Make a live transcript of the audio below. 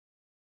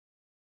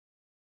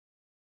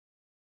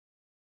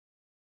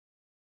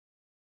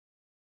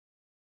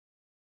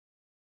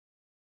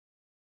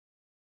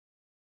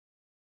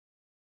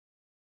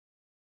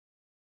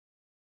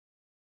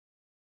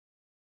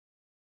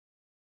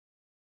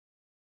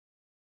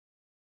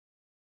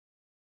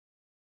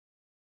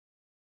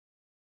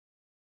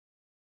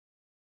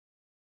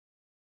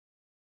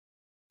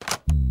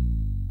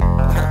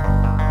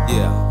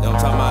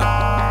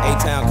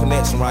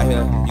connection right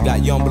here. You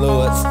got Young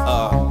Bloods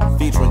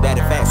featuring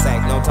Daddy Fat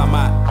Sack, you know what I'm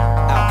talking about?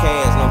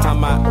 Outkast, you know what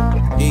I'm talking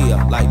about?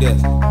 Yeah, like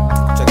this.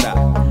 Check it out.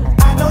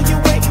 I know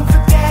you're waiting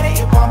for Daddy,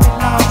 it won't be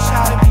long.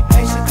 Try to be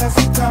patient, cause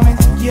I'm coming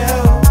to you.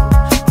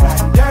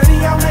 Riding dirty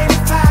on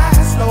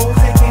 85, slow,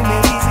 taking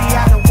it easy.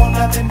 I don't want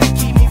nothing to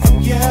keep me from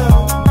you.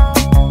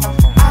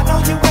 I know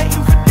you're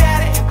waiting for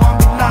Daddy, it won't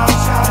be long.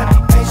 Try to be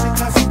patient,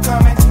 cause I'm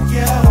coming to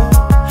you.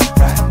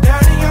 Riding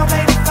dirty on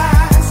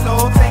 85,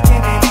 slow, taking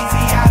it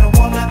easy. I don't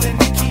want nothing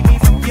to keep me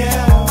from you.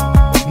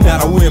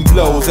 Now the wind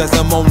blows as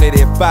I'm on it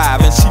at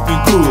 5, and she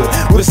been good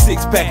with a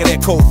 6-pack of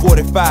that Colt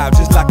 45,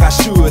 just like I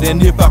should.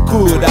 And if I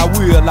could, I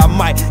will. I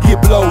might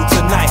hit blow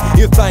tonight.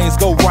 If things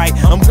go right,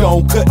 I'm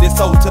gon' cut this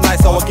hoe tonight.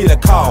 So I get a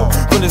call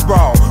from this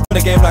brawl. When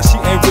the game like she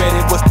ain't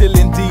ready, but still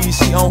indeed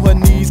she on her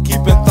knees,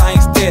 keeping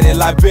things steady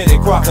like Betty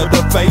Crocker,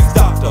 the face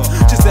doctor.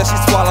 Just as she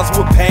swallows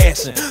with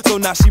passion. So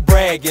now she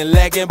bragging,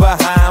 lagging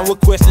behind with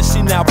questions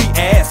she now be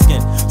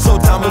asking. So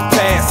time is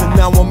passing,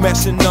 now I'm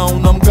mashing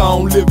on. I'm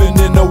gone living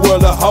in the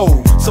world of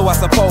hoes. So I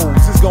suppose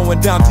it's going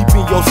down deep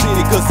in your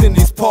city, cause in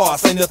these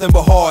parts ain't nothing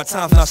but hard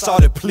times. Now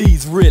shout it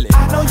please, really.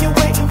 I know you're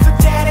waiting for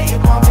Daddy,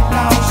 it won't be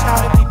long.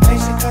 Try to be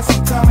patient, cause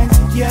I'm coming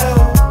to you.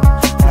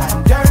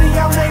 Riding dirty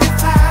on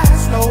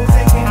 85, slow,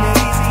 taking it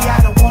easy. I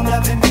don't want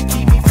nothing to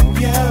keep me from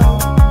you.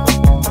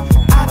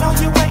 I know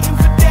you're waiting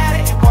for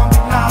Daddy, it won't be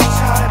long.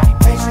 Try to be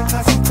patient,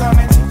 cause I'm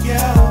coming to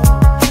you.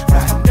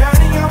 Riding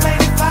dirty on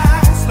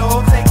 85,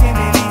 slow, taking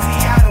it easy.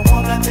 I don't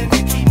want nothing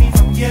to keep me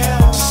from you.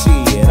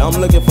 Shit, I'm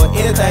looking for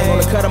anything,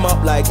 gonna cut them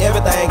up like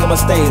everything in my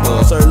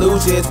stable. Sir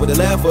Lucius with the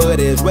left foot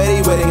is ready,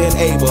 and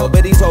able.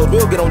 But these hoes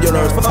will get on your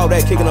nerves. Fuck all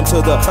that, kicking them to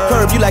the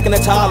curb. You lacking the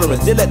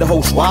tolerance. Just let the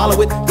hoe swallow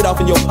it. Get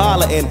off in your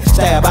parlor and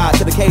stab out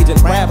to the Cajun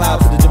crab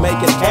house, to the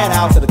Jamaican cat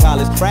house, to the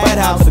college frat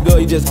house, to the girl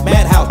you just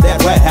madhouse,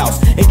 that rat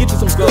house. And get you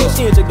some skulls.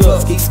 She ain't your girl.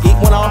 Skeet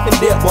one off and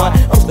dip, boy.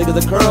 I'm slick as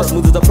a curl,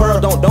 smooth as a pearl.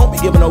 Don't be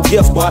giving no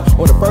gifts, boy.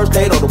 On the first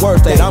date or the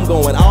worst date, I'm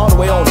going all the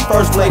way on the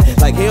first plate.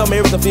 Like Hail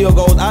Marys and field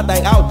goals. I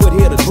think I was put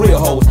here to drill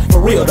hoes.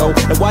 For real though.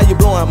 And while you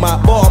blowing my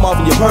ball, I'm off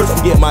in your purse.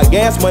 I'm getting my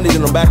gas money,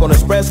 then I'm back on the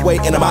expressway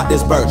and I'm out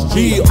this burst.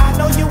 Yeah. I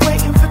know you're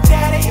waiting for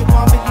Daddy, it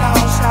won't be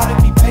long. Try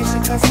to be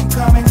patient, cause I'm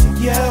coming to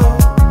you.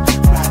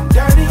 Riding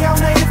dirty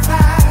on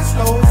 85,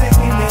 slow,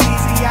 taking it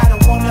easy. I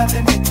don't want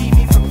nothing to keep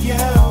me from you.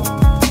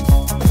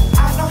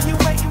 I know you're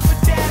waiting for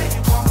Daddy,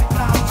 it won't be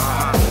long.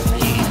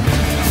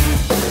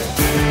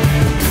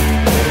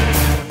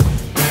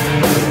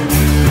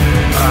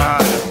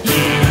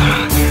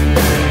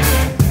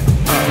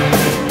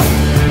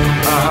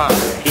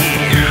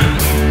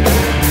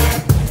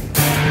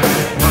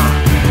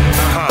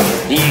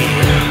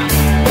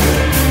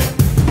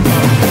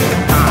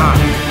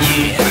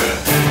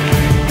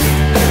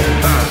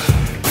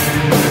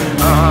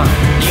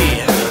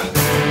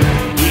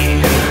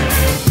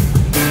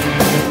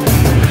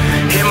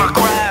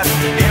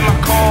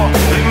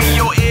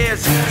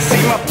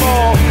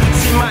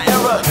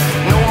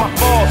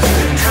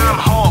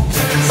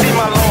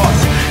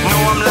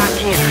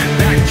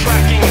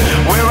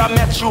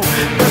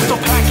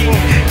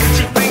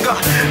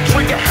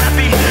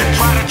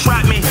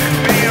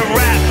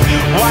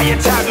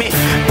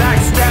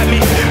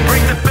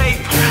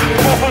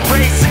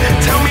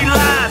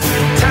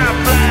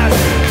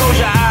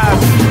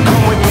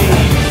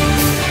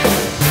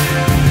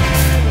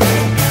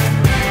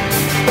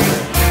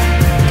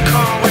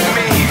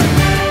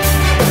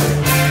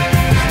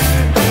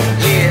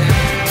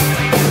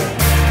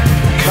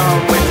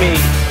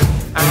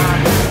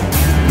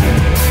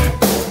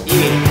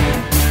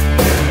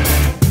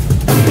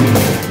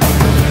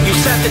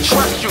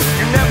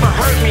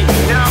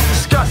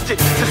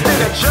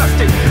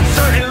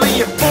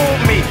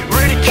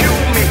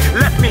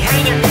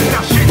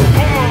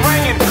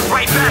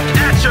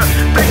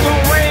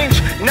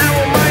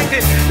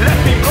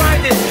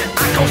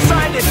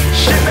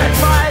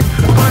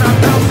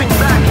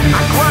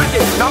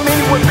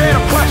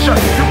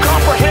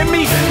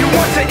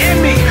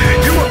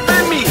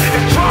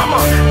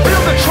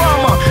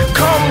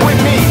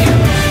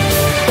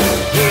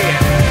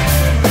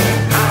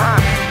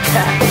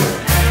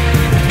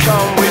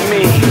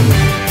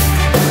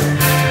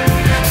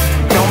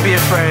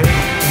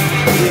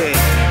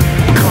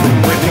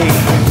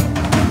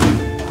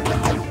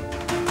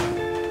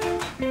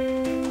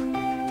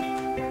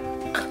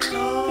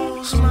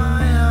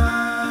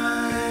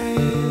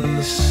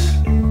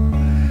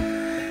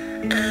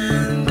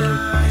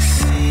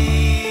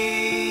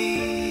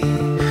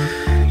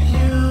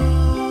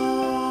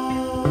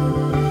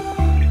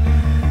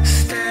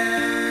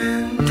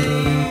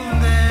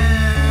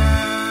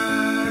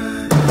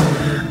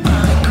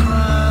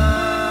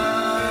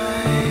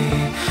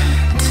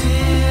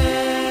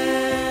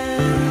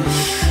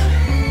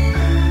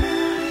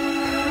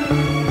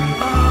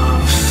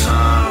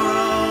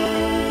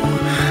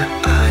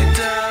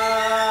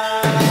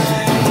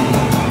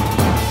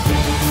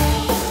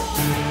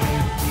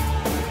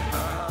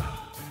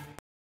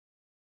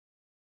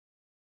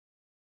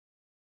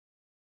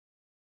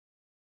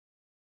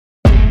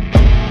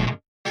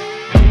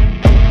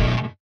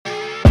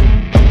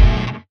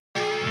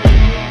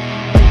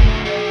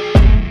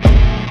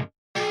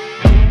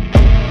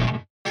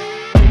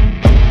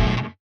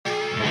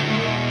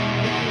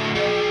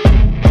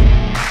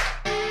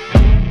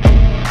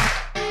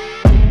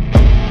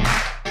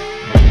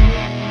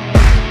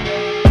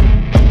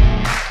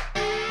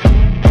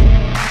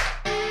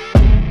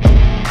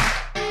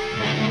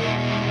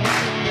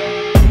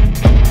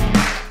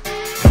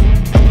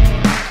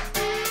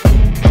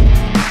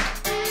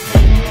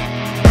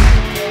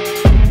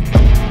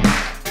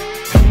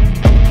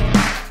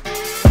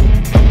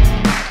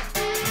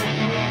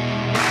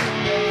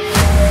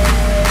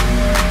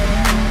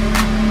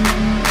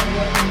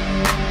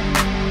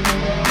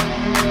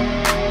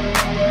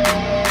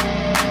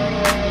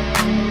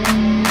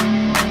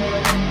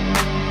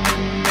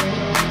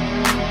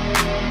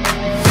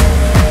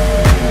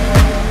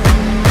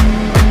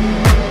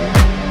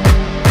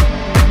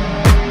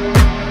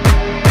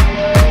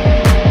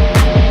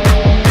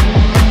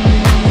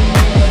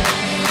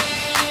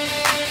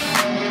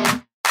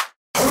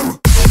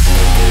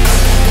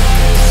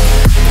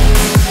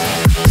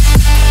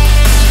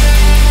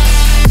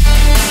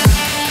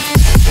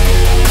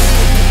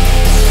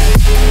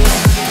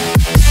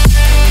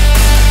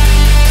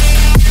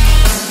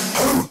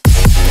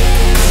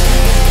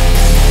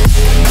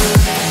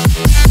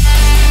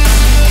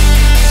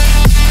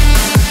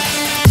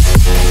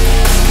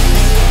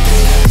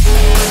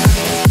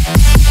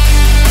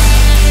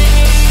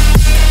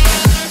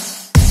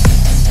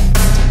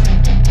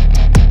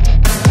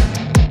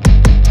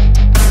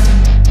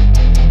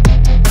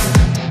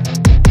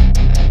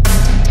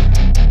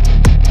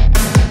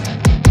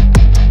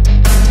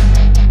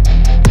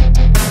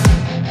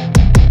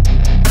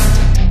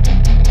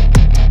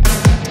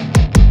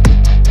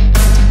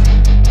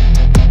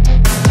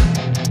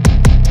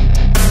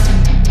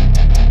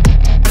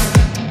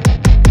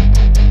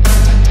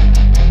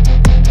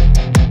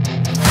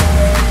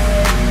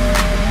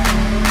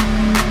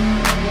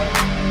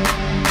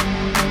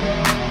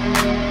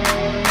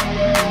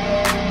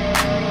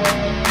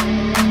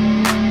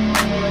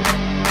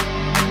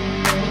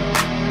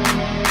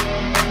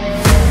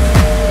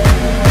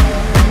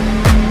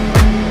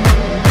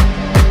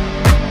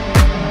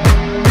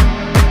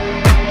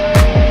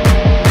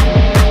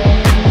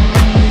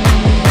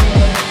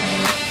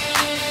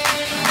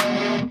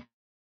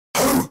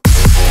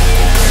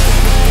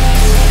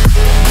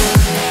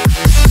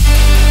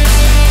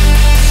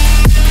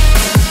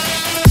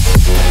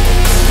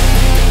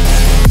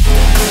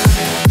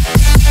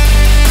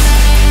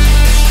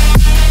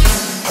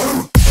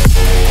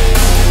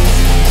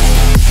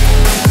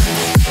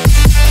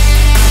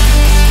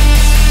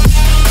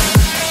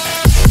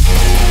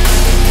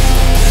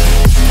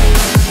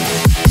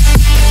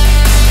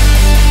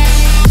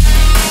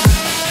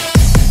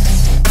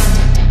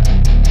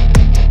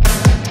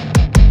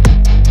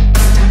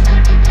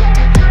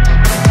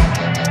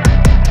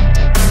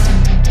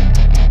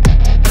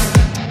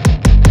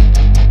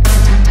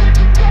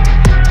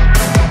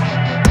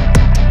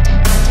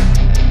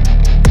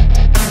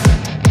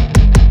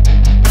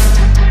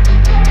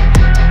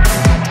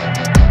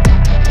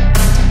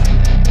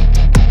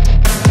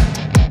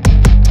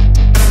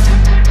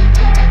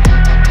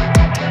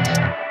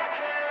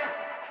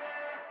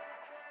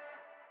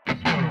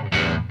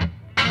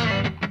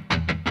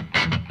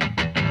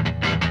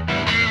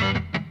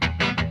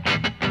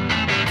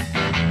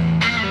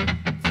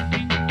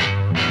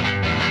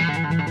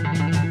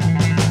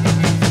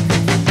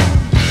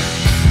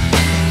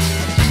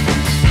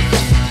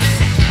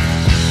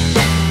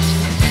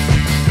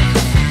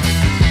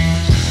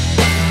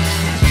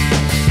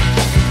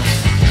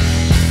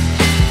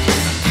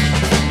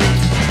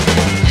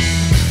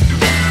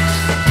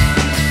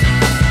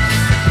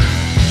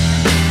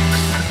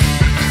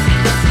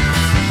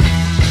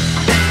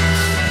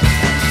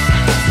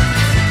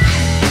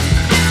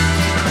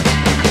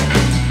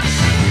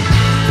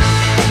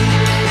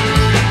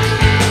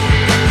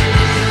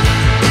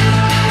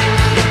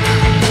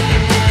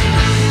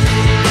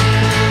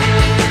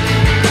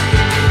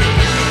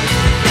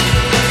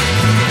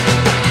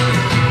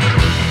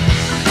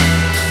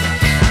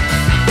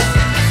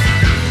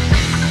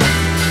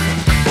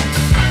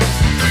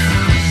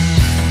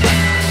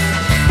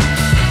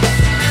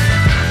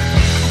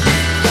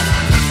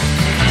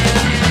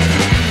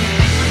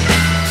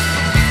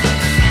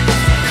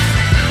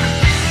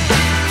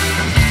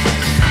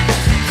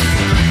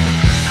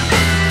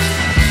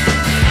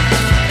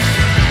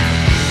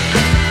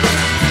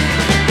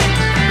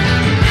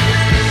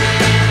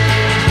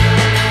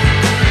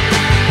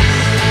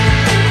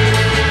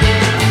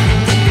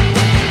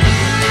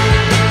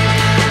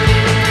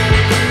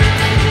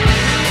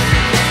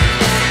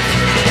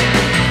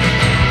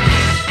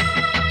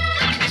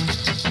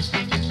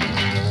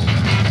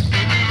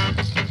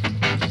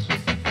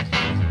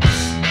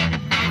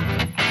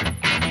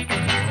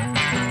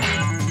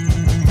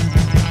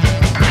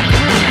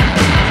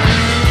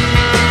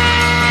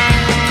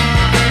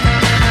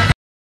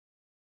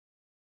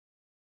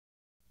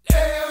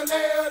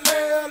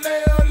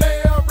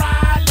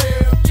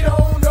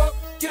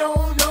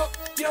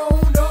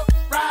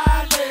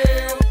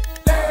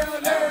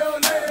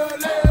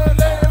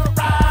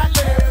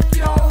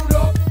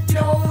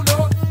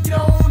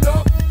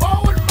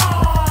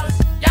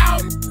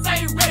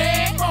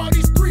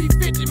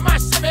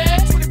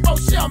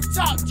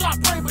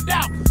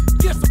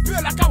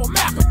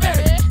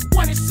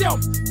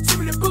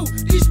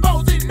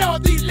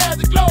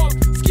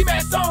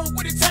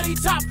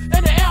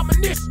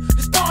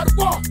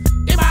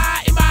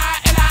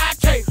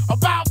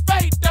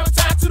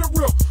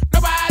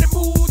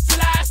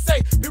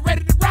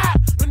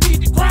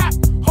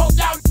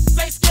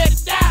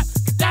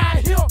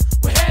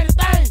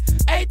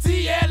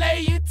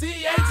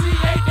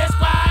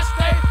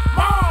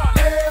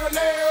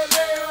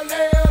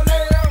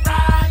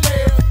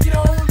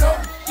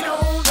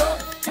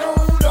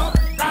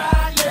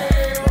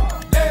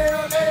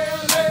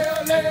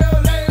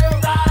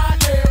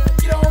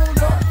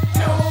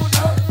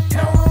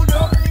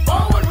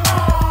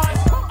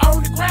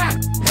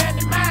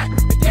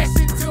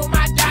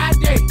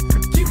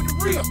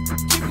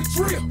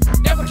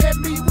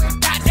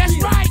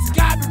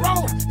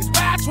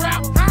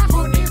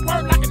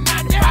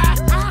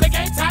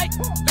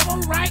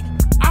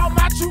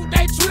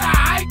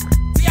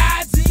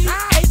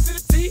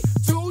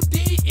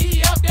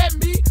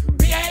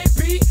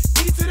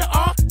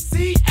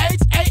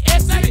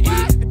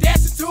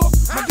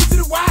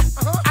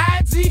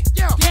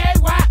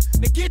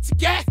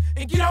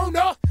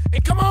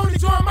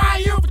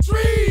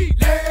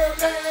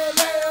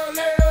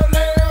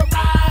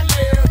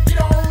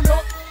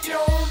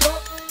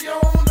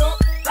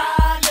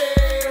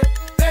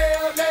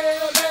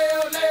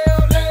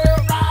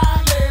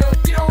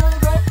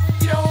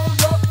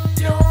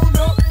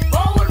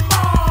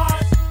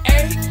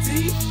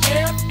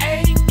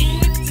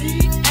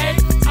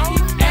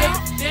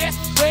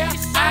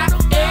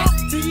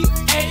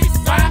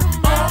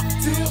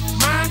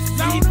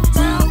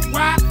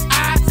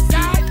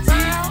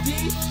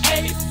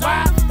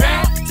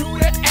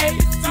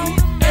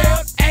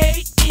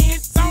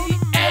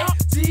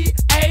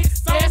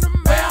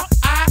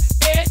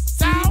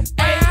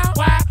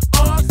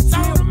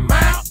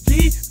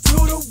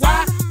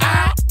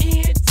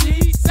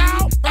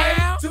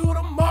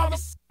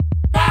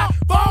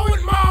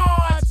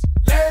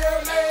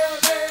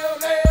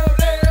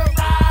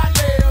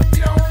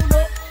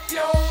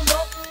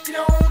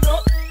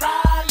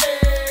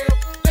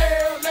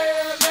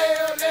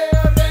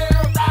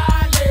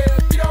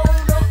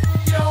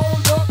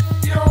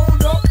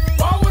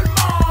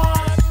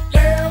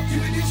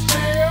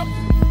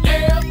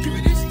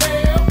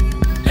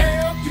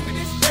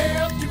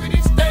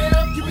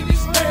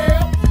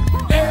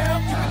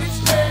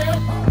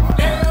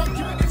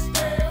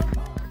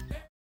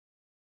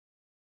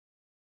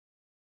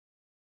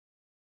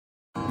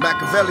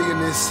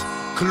 Machiavellian is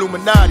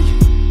Illuminati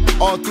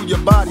all through your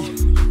body.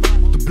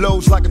 The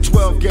blows like a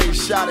 12-gauge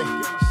shot it.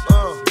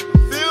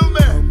 Feel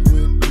me?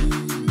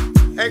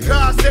 And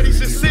God said he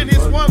should send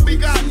his one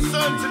begotten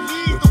son to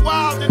lead the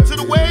wild into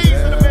the ways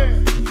of the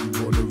man.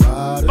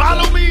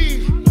 Follow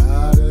me.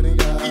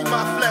 Eat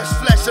my flesh,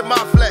 flesh of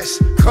my flesh.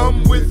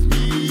 Come with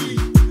me.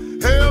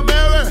 Hail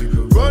Mary,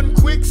 run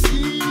quick,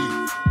 see.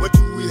 What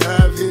do we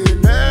have here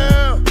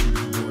now?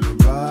 You wanna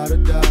ride or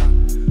die?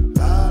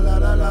 La la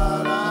la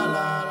la la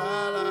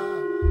la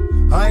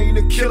la. I ain't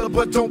a killer,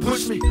 but don't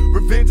push me.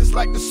 Revenge is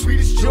like the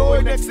sweetest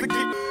joy next to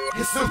get.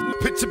 It's a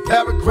picture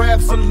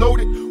paragraphs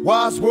unloaded.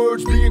 Wise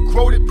words being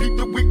quoted. Beat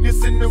the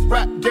weakness in the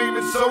rap game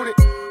and sold it.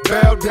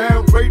 Bow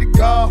down, pray to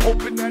God,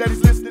 hoping that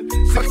he's listening.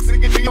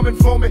 Singing me, I'm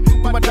informing.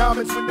 My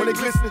diamonds when they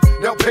glisten.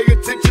 Now pay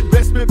attention,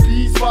 best man,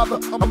 peace, Father.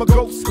 I'm a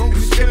ghost in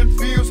these killing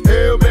fields.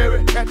 Hail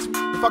Mary, catch me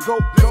if I go.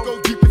 Let's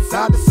go deep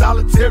inside the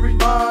solitary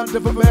mind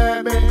of a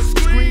madman.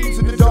 Screams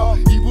in the dark,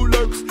 evil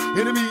lurks,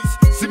 enemies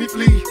see me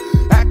flee.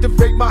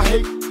 Activate my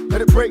hate,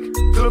 let it break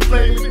till I'm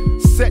flaming.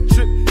 Set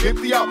trip,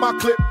 empty out my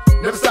clip.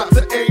 Never stop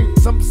to aim.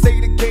 Some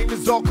say the game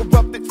is all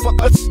corrupted.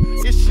 Fuck us.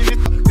 This shit is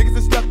niggas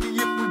is lucky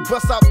if we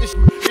bust out this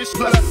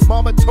plus.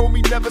 Mama told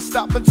me never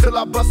stop until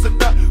I bust a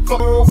nut.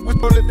 Fuck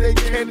with all if they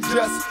can't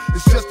adjust.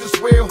 It's just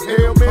as well.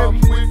 Hail Mary, come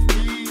with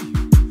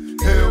me.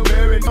 Hail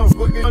Mary, I'm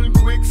fucking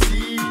quick.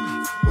 See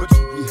what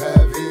do we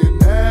have here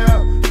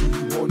now? Do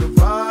you wanna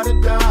ride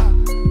or die?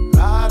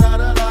 La da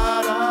da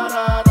da da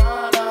da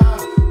da da.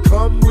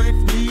 Come with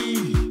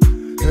me.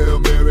 Hail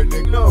Mary,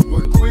 nigga,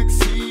 but quick.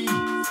 See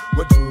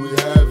what do we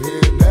have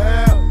here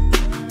now?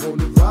 You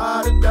wanna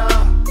ride or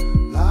die?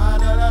 La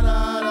da da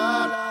da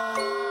da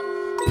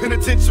da.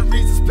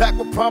 Penitentiaries is packed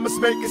with promise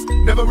makers.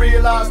 Never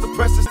realized the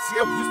precious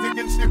skill used to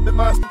get shit in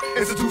my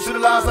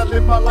institutionalized. I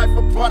live my life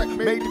a product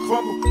made to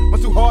crumble.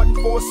 Much too hardened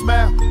for a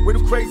smile. Way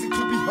too crazy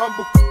to be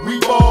humble. We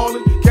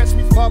ballin', catch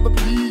me, Father,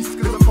 please,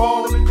 cause I'm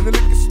falling. In the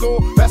liquor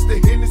store, that's the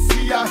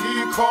Hennessy I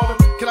hear calling.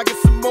 Can I get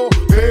some more?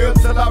 Hell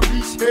till I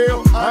reach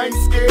hell. I ain't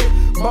scared.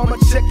 Mama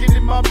checking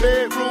in my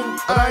bedroom.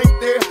 I ain't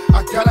there.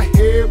 I got a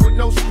head with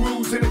no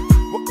screws in it.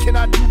 What can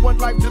I do? One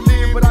life to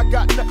live, but I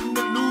got nothing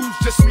to lose.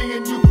 Just me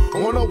and you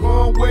on a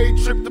one-way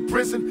trip to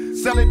prison.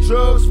 Selling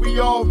drugs, we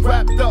all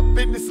wrapped up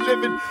in this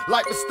living.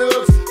 Like the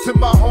studs to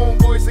my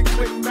homeboys and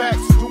Click Max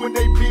doing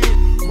they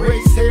bid.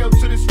 Raise hell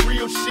to this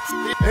real shit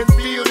and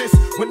feel this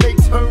when they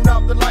turn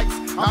out the lights.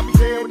 I'll be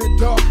there in the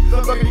dark,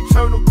 looking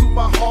eternal through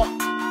my heart.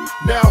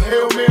 Now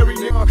Hail Mary,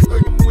 nigga,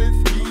 come with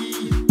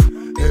me.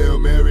 Hail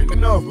Mary,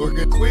 nigga,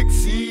 fucking quick.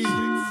 See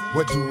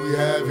what do we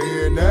have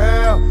here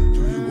now?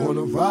 Do you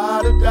wanna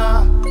ride or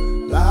die?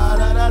 La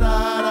da da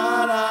da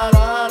da da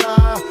da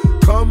da.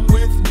 Come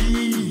with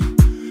me.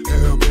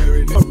 Hail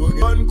Mary,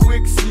 nigga, run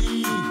quick.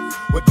 See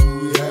what do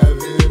we have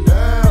here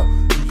now?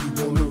 Do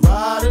you wanna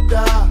ride or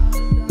die?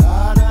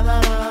 La da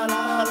da da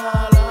da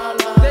da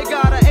da. They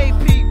got an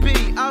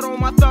APB out on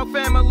my thug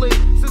family.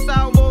 Since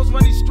outlaws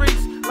run these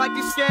streets like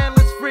these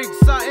scandalous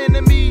freaks. Our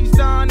enemies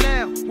dying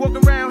now, walk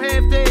around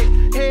half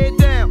dead, head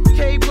down.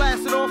 K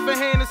blasted off a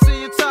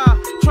Hennessy and tie.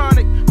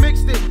 Tronic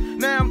mixed it,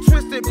 now I'm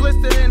twisted,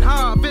 blistered and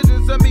high.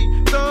 Visions of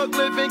me, thug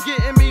living,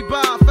 getting me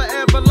by,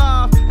 forever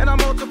live. And I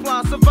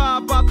multiply,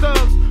 survive by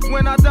thugs.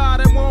 When I die,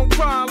 they won't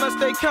cry unless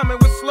they coming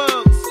with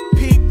slugs.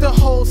 Peep the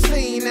whole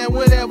scene and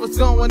whatever's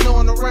going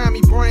on around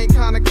me. Brain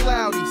kinda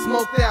cloudy,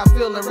 smoked out,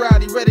 feeling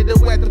rowdy, ready to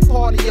wet the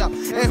party up.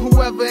 And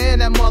whoever in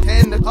that mother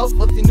in the house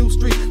with the new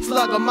street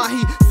slugger, my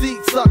heat seat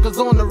suckers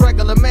on the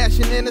regular,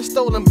 mashing in a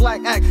stolen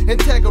black act.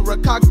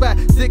 Integra, cock back,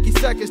 60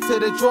 seconds to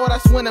the draw.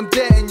 That's when I'm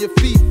dead in your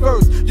feet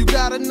first. You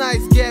got a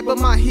nice gap, but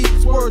my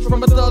heat's worse.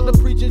 From a thug to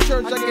preaching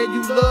church, I gave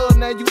you love,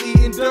 now you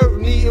eating dirt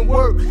and eating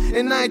work.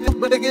 And I ain't just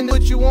but again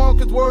put you on,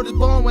 cause word is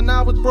born. When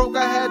I was broke,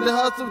 I had to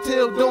hustle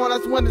till dawn.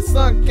 That's when the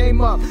sun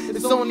came up.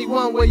 It's only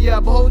one way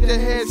up. Hold your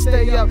head,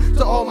 stay up.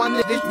 To all my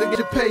niggas to get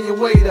your pay and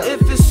weight up.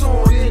 If it's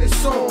on, then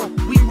it's on.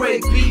 We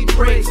rake beat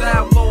breaks,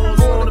 outlaws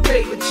on the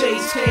paper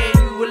chase. Can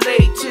you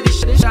relate to the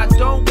shit? I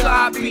don't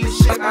copy the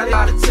shit I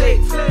gotta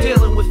take.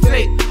 Dealing with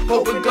fate,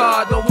 hoping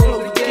God don't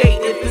close the gate.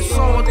 If it's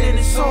on, then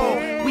it's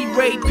on. We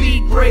rake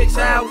beat breaks,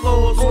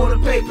 outlaws on the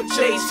paper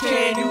chase.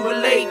 Can you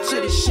relate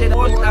to the shit?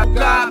 I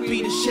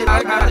copy the shit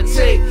I gotta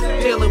take.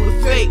 Dealing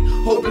with fate,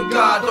 hoping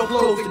God don't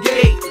close the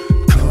gate.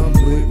 Come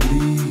with me.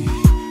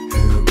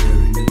 Hail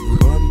Mary,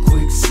 nigga, run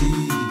quick.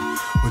 See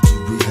what do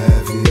we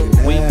have here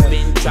now? We've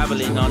been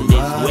traveling on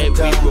this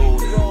weary road.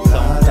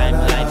 Sometimes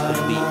life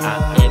can be a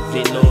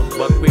heavy load,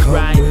 but we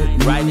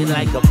riding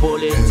like a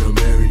bullet.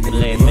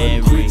 Hail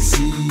Mary,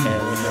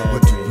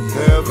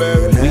 Hail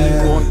Mary, we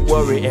won't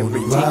worry,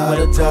 everything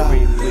will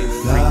hurry. We're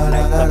free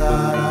like a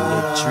bird in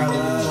the tree.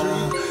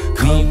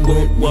 We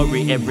won't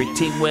worry,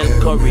 everything will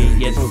curry.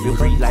 Yes, we're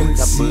free like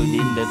a bird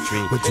in the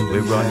tree.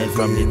 We're running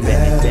from the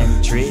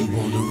penitentiary.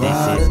 This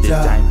is the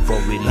time for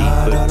we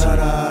liberty.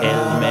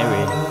 Hail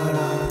Mary,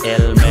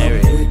 Hail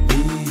Mary.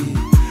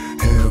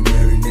 Hail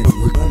Mary, nigga,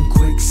 run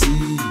quick.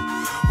 See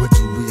what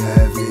do we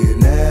have here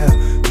now?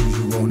 Do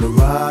you wanna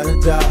ride or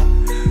die?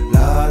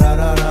 La la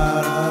la la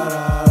la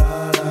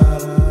la la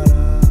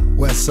la.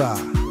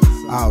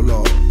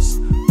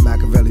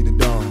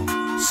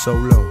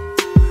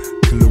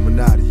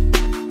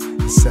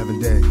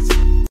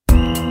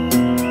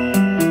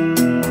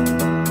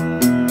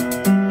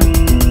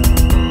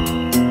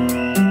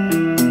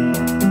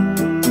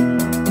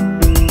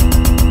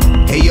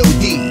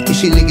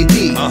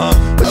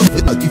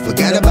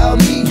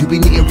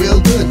 been eating real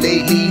good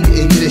lately.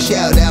 And get a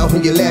shout out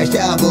from your last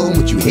album.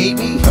 Would you hate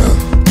me?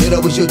 Good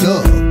up was your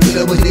dog. Good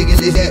up was nigga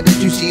that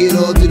you see it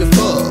all to the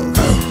fog.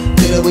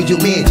 Good up was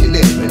your man you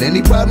live. And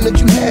any problem that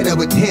you had, I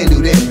would handle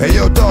that. Hey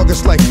yo dog,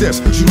 it's like this.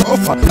 You know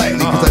if I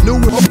lightly, cause I knew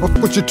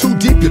if you're too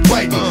deep, you'd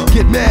bite me.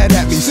 Get mad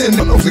at me, send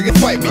them over and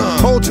fight me.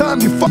 Whole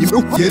time you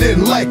you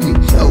didn't like me.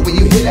 Oh, when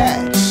you hear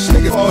that,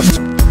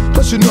 Nigga,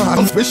 plus you know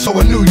how fish so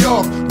in New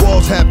York,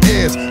 walls have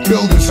ears,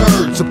 buildings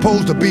heard,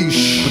 supposed to be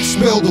but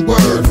spill the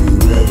word.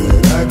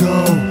 Everywhere that I go,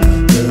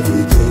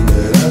 everything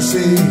that I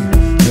see,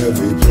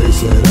 every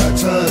place that I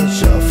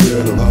touch, I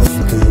feel them all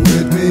fucking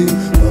with me.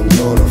 I'm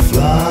gonna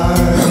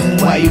fly.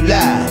 Why you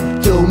lie?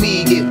 Told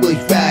me get bush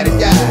fried or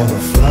die. I'm gonna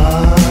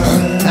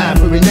fly. Eye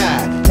for an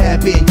eye,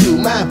 tap into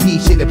my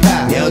piece of the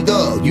pie. Now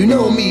dog, you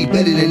know me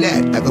better than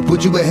that. I could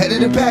put you ahead of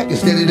the pack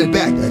instead of the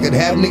back. I could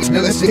have niggas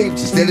never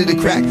escapes instead of the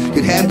crack.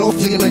 Could have no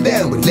flinging them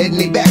down with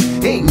letting it back.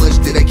 Ain't much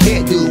that I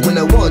can't do when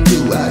I want to.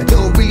 I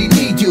don't really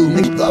need you,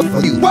 nigga, up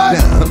for you. What?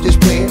 Nah, I'm just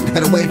playing,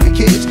 got a wife and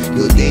kids.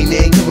 Good thing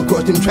they ain't come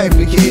across them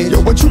trifling kids.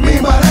 Yo, what you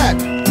mean by that?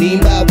 Mean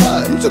by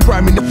what? You took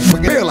grimy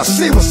nigga real, I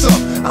see what's up.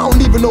 I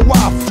don't even know why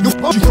I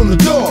f***ed you from the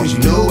door. Cause you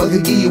know I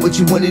could give you what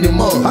you wanted and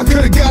more. I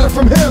could've got it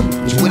from him,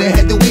 But you would've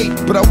had to wait.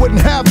 but I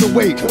wouldn't have to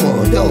wait. Come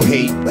on, don't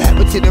hate. What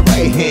happened to the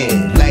right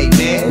hand? Light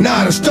man?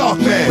 Nah, it's dark,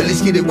 But man.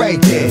 let's get it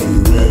right then.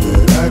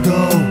 Everywhere that I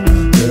go,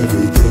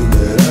 everything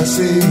that I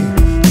see,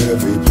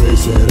 every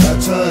place that I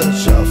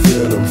touch, I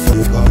feel them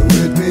fucking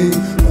with me.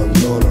 I'm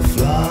gonna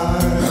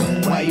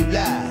fly. Why you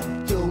lie?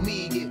 Told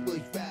me get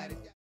bush fried.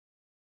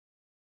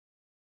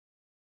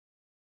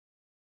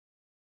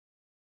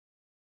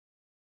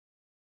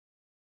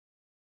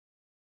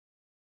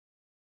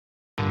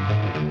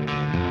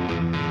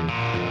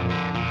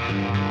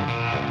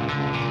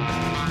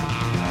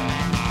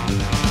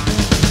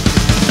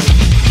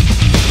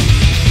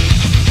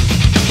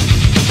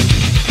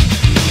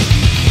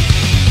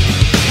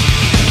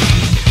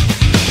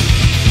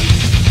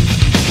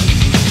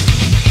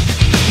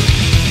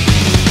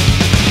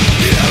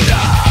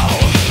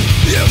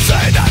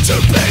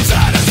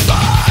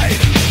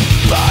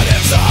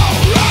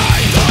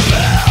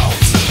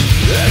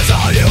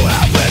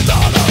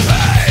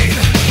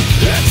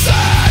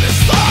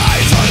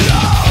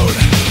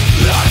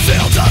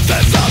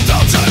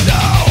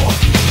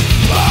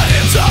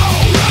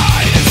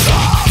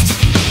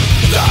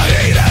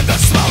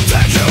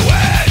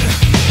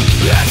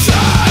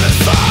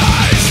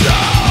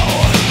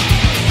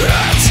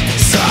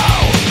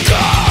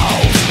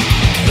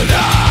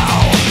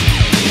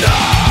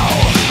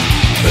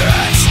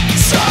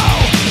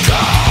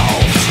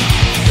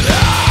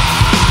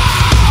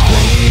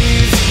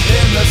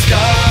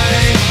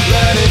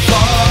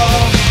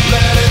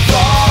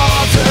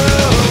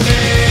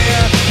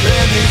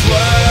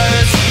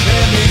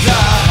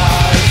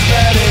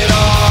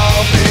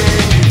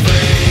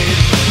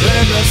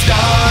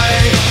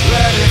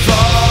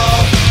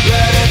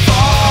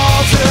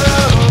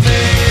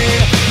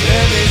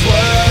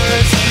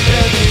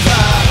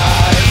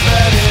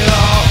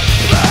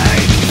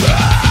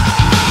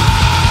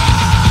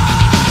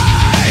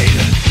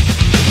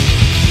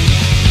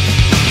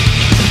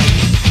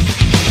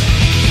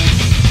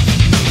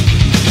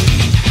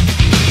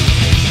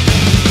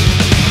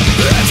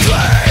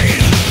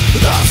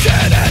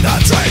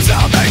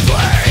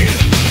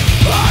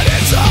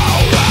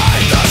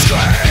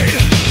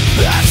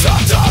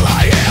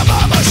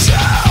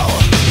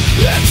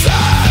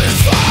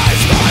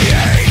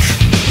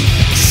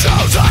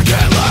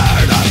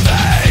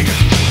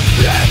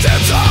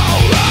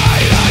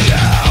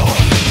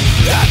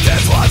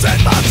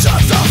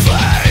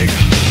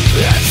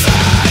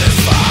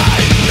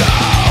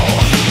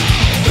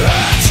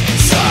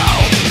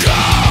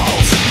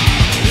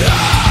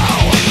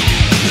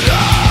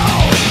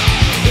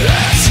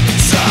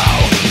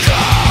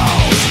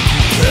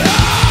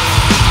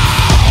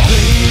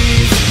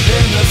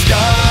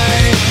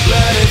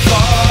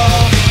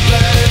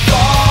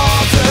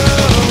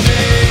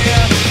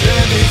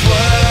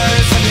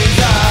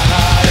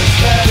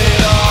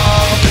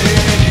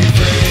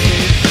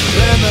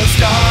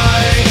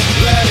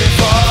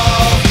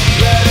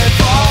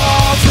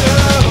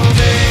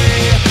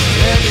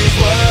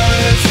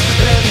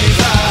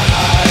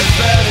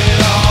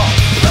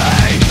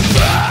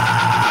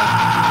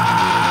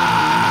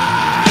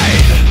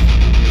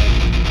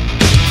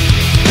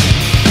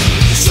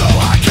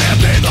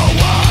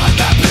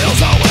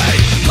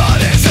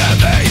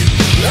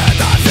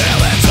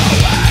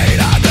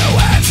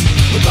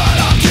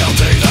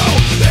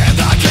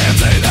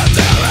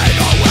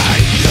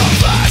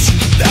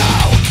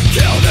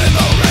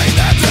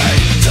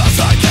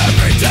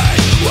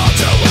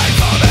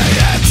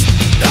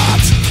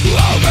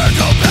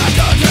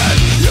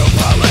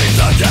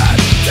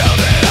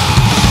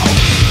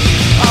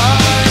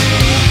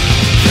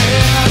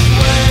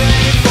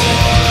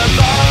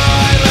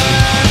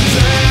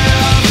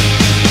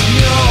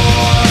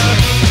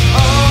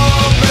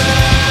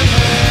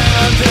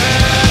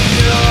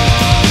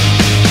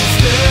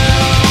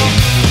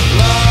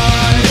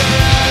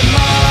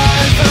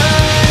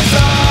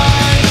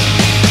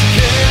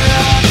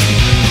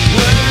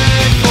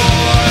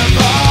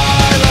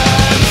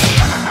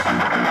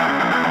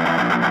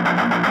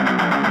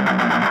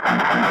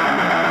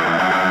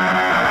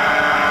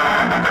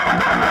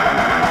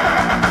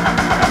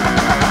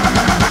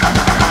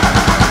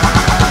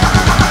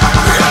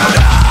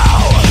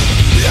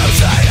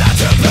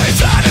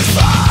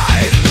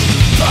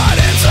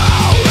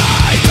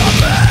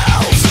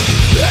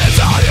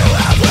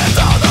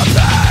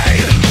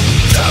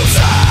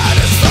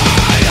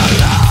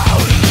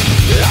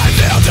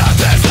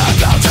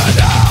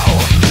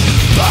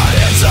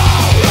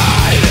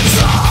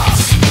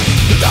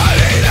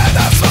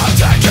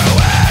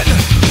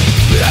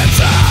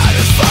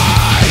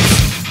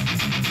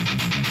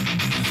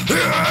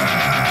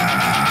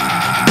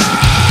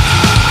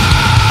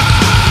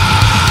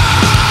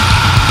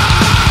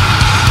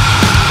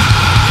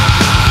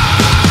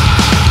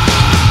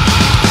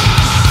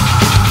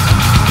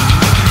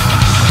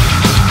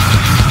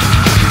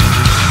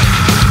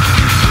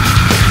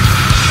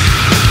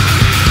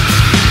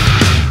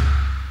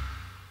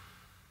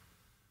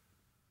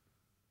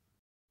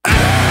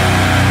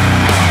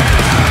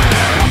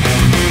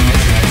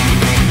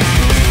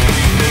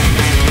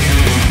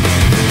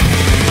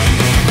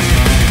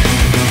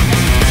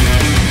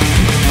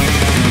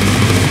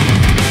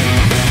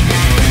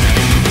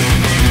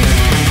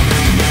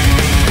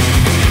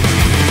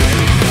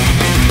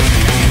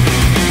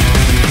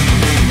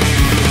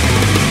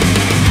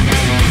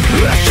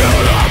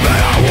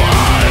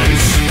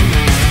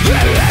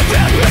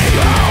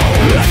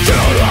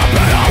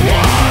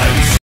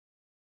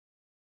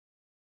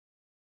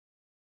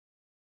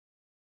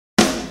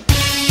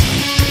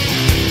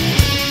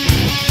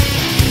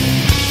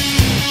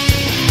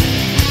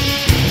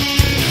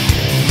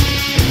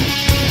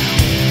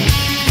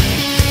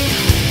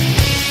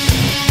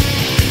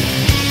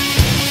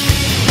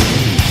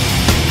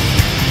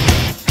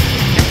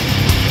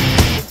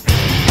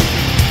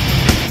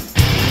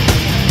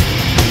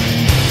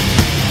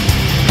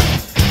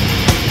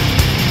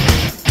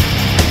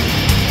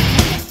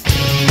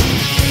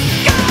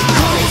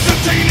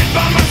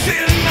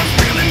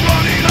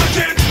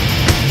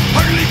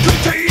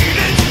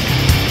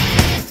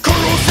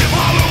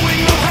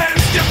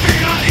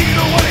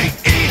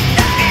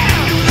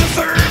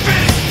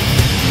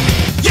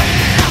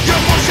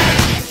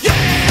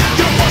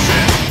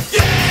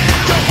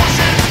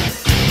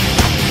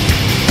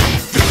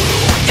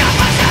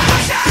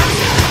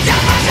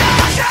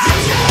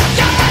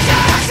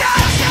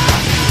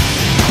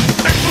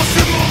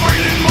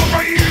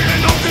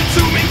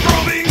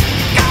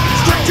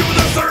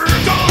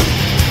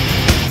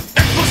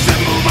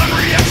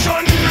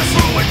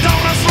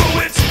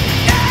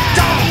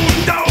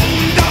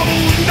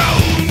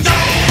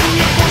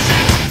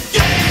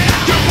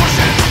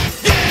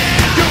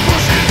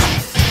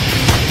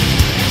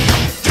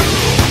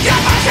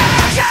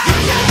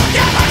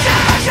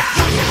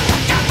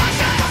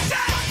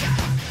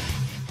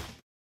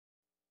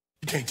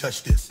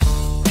 touch this.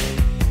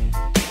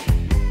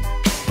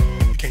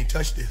 You can't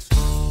touch this.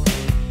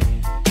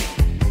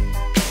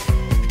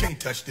 You can't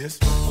touch this.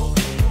 You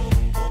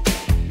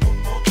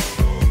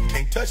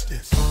can't touch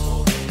this.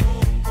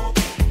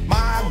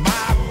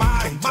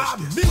 My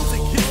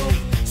music hits me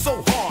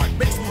so hard,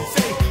 makes me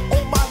say,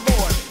 oh my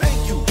Lord,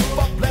 thank you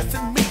for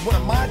blessing me. What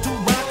am I to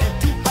rhyme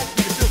and do like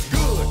me? It feels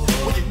good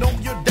when you know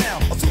you're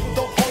down. A super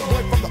dope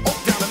homeboy from the Oak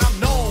Town, and I'm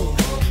known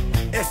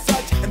as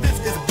such. And this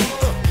is a beat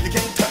you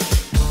can't touch.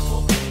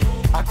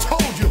 I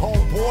told you,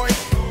 homeboy,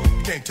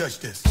 you can't touch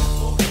this.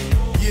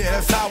 Yeah,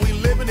 that's how we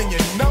living, and you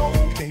know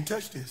you can't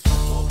touch this.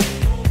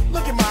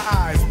 Look in my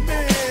eyes,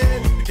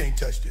 man, you can't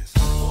touch this.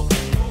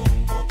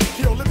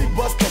 Yo, let me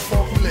bust the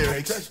funky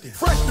lyrics.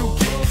 Fresh new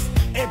kicks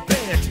and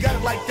bands, you got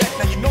it like that.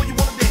 Now you know you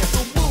wanna dance,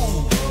 so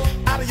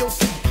move out of your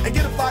seat and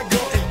get a fire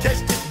girl and catch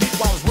this beat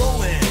while it's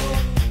rolling.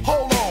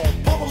 Hold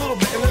on, pump a little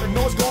bit and let them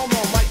know what's going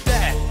on like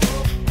that,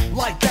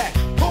 like that.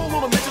 Hold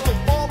on a minute,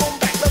 just fall on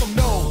back, let them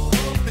know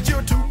that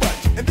you're too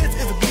much. And this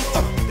is a beat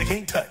they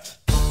can't touch.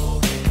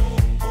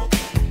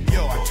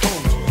 Yo, I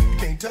told you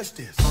can't touch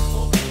this.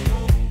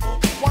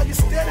 Why you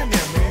standing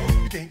there,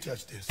 man? You can't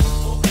touch this.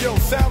 Yo,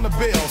 sound the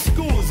bell,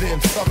 school is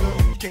in, sucker.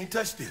 You can't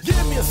touch this.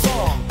 Give me a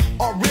song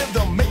or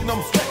rhythm, making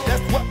them sweat.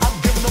 That's what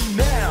I'm giving them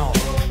now.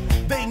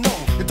 They know.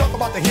 You talk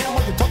about the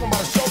hammer, you're talking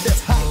about a show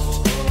that's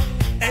hyped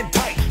and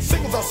tight.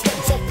 Singers are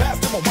sweating so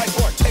fast, them a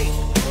whiteboard tape.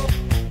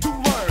 To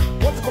learn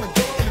what's it gonna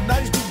take in the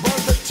 90s to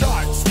burn the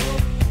charts.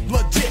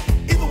 Legit.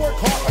 Either work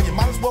hard or you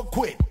might as well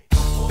quit.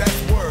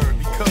 That's word,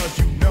 because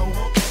you know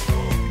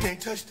you can't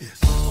touch this.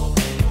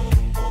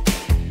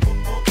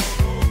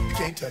 You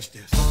can't touch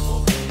this.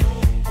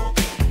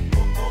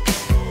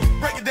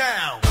 Break it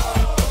down.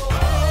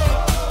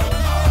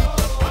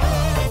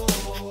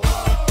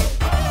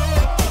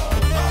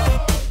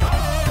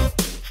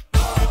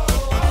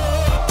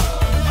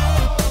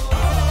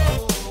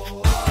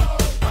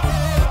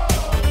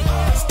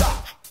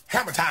 Stop.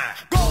 Hammer time.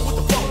 Go with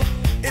the flow.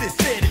 It is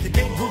said if you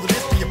can't groove the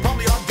list, then you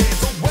probably are dead.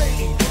 So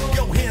wave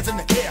your hands in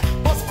the air.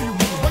 Bust a few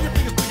moves. Run your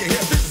fingers through your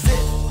hair. This is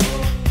it.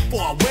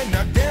 For a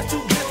winner, dance to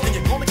this, and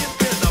you're gonna get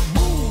there. The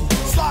move.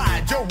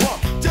 Slide your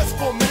rump. Just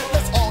for a minute,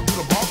 let's all do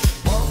the bump.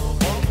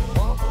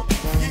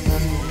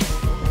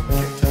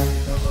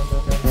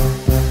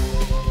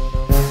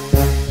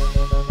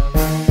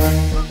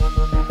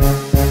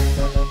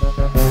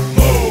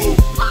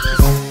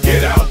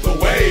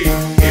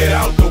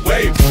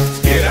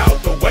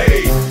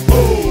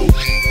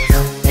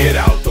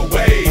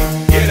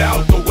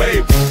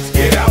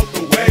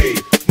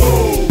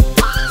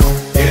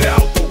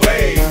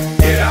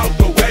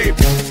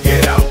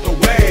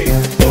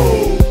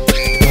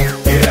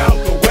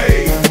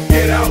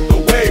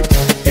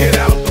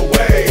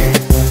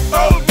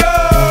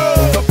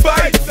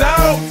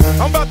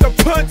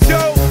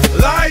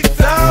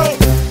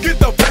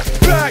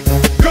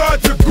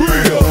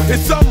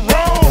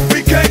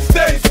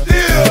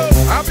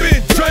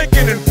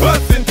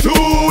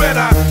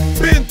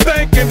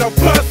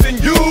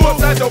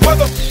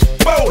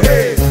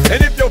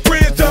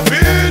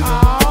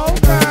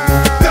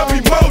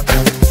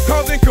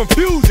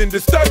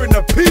 Disturbing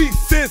the peace,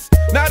 sis,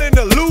 not an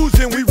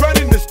illusion. We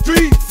running the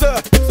streets,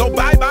 so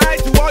bye bye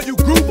to all you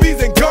groupies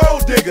and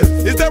gold diggers.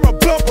 Is there a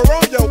bumper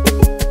on your?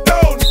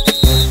 No,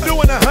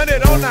 doing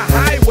 100 on the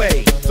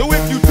highway. So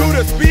if you do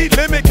the speed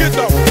limit, get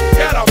the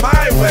out of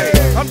my way.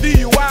 I'm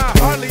DUI,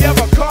 hardly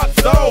ever caught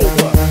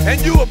sober, and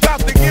you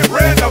about to get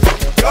ran over.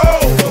 Go,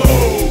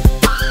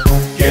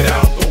 get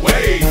out the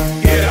way,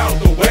 get out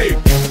the way,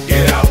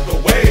 get out the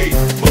way,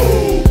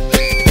 move,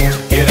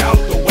 get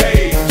out the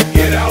way,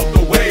 get out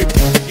the way.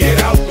 Get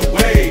out the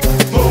way,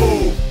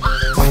 move.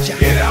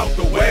 Get out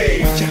the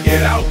way,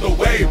 get out the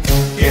way,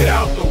 get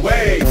out the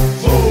way,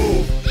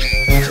 move.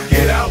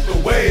 Get out the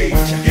way,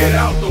 get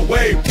out the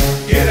way,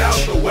 get out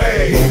the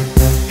way.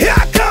 Here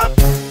I come,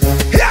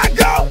 here I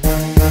go.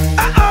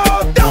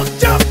 Don't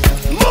jump,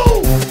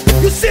 move.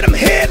 You see them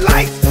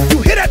headlights,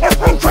 you hear that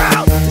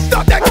crowd.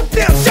 Start that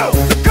damn show,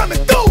 they're coming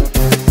through.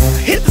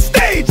 Hit the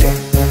stage and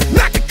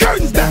knock the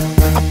curtains down.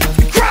 I put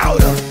the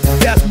crowd up,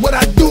 that's what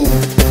I do.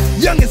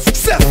 Young and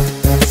successful,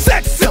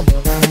 sex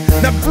symbol.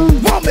 Now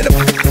want me to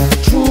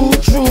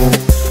true.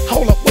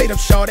 Hold up, wait up,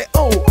 shorty.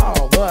 Oh,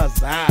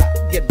 was I?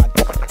 Get my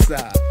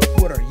side.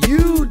 What are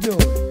you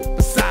doing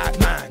beside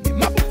mine? In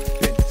my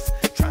business,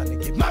 trying to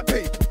get my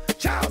paper.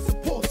 Child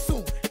support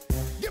soon.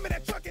 Give me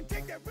that truck and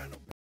take that rental.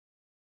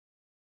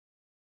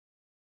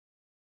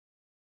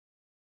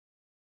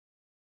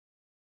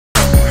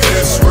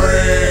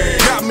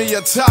 Got me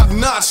a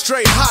top-notch,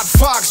 straight hot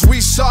fox.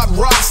 We shot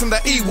rocks and the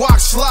Ewok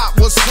slot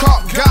was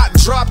caught. Got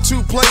dropped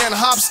to playing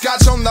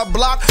hopscotch on the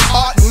block.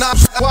 Art not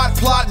squat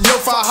plot, yo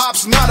for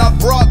hops, not a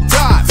broad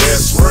dot.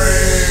 This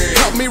ring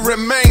help me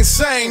remain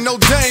sane. No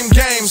dame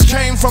games,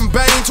 came from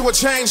Bane to a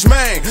changed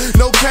man.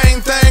 No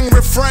cane thing,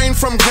 refrain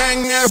from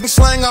gang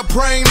slang a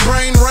brain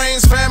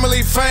reigns.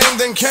 Family fame,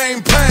 then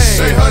came pain.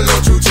 Say hello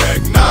to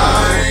Tech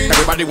 9.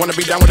 Everybody Everybody wanna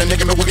be down with a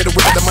nigga, but we get it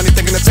with the money,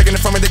 thinking of taking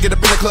it from me. They get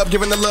up in the club,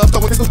 giving the love,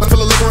 throwing it full of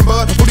liquor and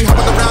bud. Booty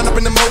hopping around, up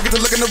in the mode, get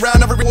to looking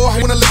around every war.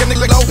 Wanna look a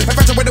nigga low,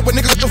 infatuated with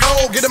niggas with the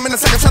roll. Get them in a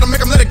second, try to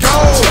make them let it go.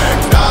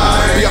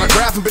 Be on a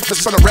graph and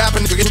bitches trying to rap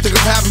and nigga think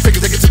of having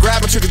figures. They get to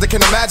grabbing triggers, they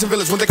can't imagine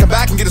villains when they come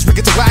back and get us, we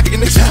get to whacking.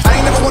 I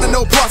ain't never wanna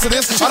know parts of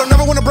this. I don't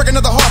never wanna break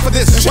another heart for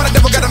this. Why the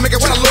devil gotta make it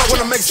when the Lord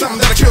wanna make something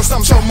that'll kill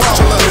something so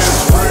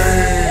marvelous?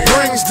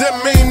 Brings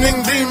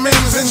demeaning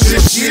demons and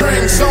shit.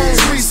 Songs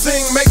we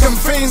sing make them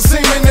fiends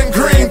seeming and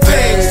green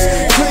things.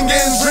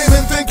 Clinging,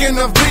 dreaming, thinking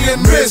of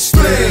being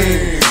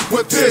mislead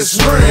with this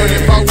ring.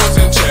 If I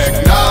wasn't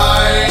Check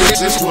Nine,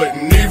 just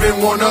wouldn't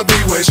even wanna be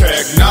with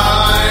Check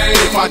Nine.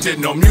 If I did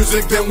no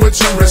music, then would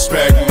you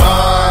respect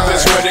mine?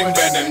 This wedding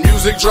band and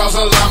music draws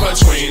a line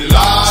between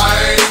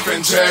life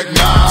and Check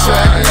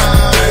Nine.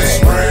 This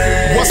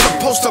ring was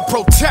supposed to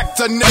protect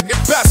a nigga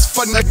best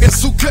for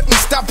niggas who couldn't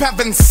stop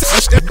having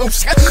sex.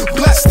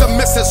 Bless the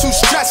missus who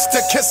stretched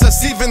to kiss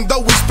us, even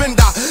though we spend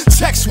our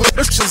text with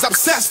bitches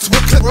obsessed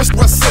with clitoris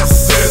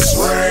resist. This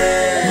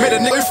ring made a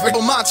nigga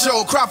feel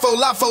macho, crafo,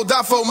 lafo,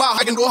 dafo, my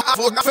I can do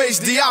face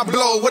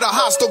Diablo with a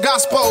hostile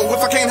gospel.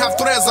 If I can't have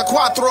tres or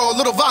cuatro,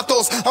 little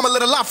vatos, I'm a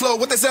little laflo.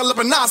 What they say, lip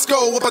and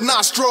nasco with a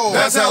nostril.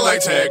 That's how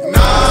like Tech 9.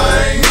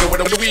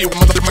 What do we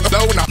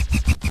want now?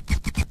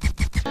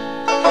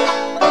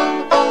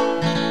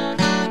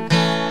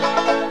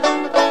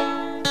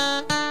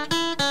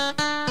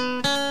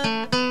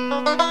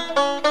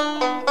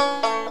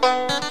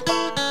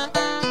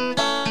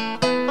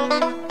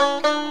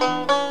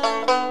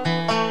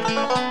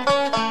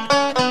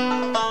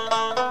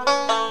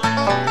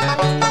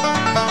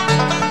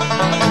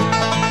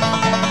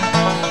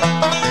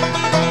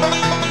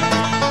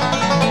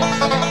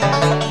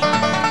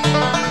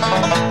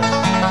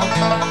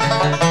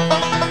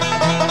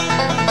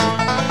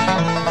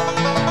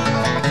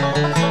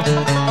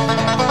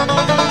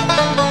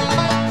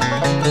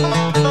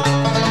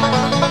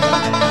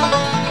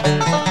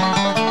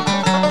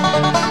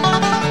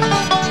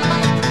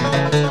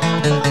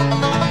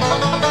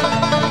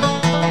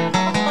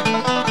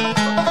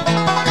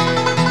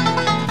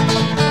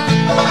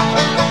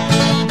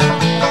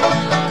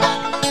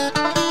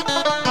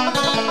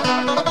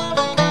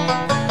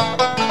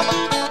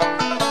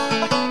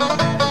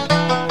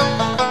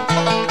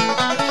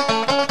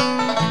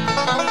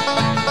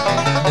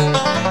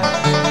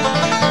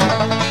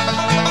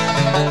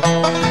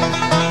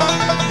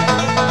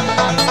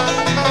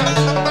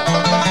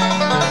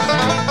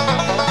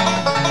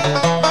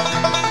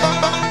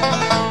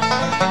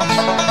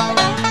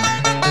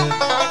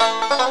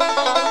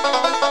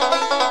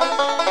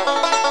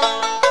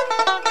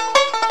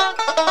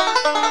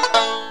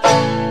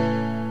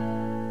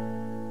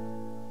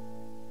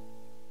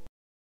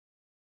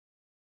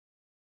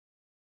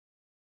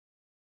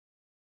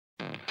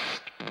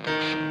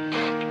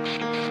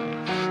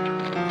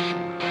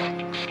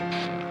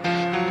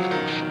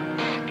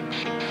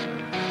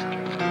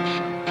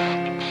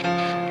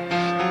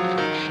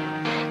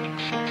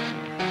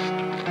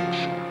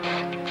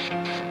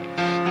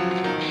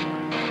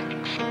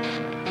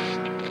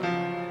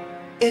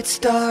 It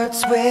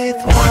starts with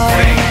one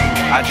thing,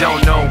 I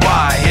don't know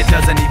why. It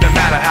doesn't even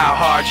matter how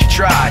hard you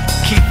try.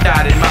 Keep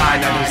that in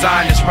mind. I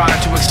designed this rhyme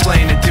to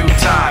explain in due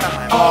time.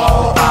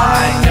 All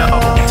I know,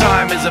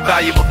 time is a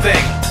valuable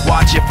thing.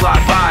 Watch it fly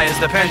by as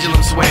the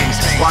pendulum swings.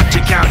 Watch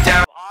it count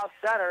down. Off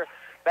center,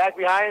 back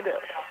behind the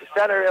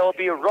center, it will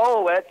be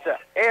Rolowitz,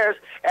 airs,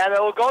 and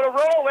it will go to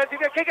Rolowitz. He's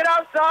gonna kick it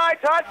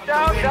outside,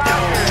 touchdown,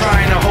 Dodgers.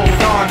 Trying to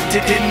hold on,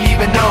 didn't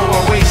even know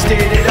I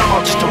wasted it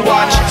all just to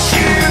watch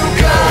you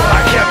go.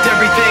 I kept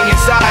everything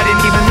inside, and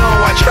even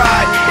though I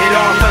tried, it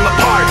all fell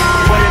apart.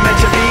 What it meant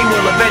to be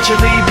will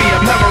eventually be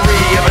a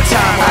memory of a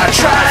time when I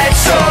tried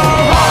so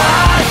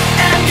hard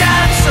and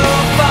got so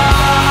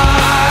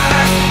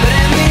far, but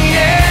in the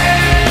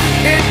end,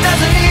 it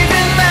doesn't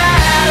even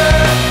matter.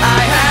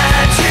 I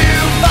had to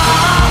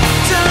fall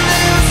to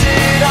lose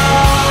it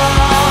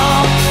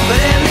all, but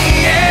in the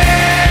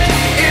end,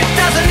 it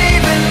doesn't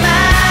even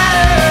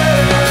matter.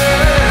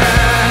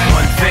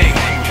 One thing,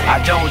 I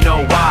don't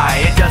know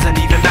why. It doesn't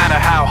even matter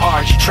how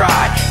hard you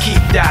try.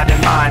 Keep that in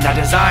mind. I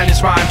designed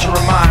this rhyme to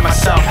remind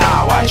myself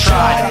how I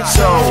tried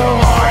so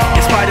hard.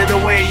 In spite of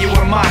the way you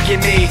were mocking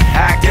me,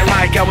 acting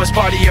like I was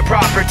part of your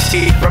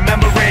property,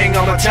 remembering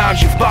all the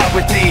times you fought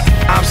with me,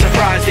 I'm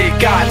surprised it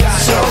got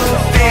so.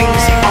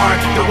 Things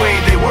aren't the way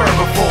they were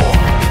before.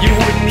 You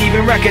wouldn't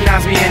even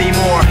recognize me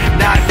anymore.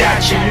 Not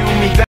that you knew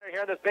me better.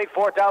 Here in this big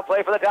fourth down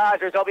play for the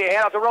Dodgers, there'll be a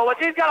handoff to Rolowitz.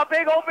 He's got a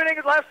big opening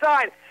his left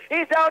side.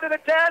 He's down to the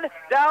 10,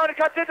 down and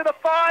cuts into the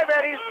 5,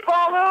 and he's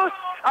ball loose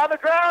on the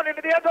ground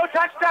into the end zone.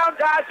 Touchdown,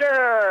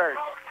 Dodgers.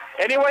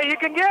 Any way you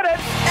can get it.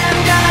 and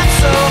got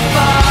so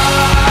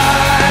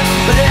far,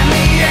 but in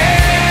the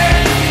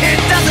end, it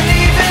doesn't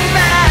even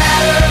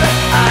matter.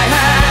 I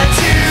had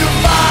to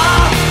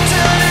fall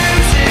to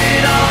lose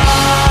it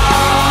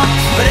all,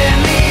 but in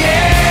the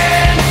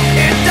end,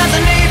 it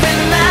doesn't even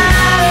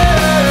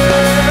matter.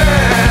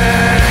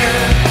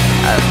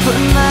 I put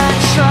my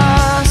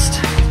trust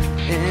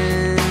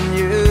in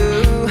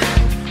you,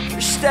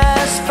 pushed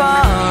as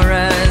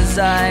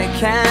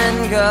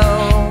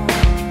go.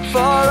 For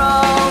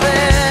all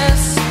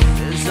this,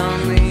 there's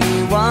only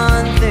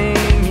one thing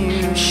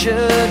you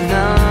should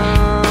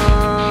know.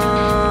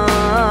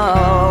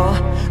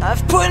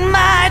 I've put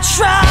my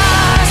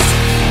trust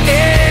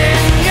in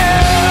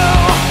you.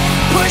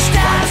 Pushed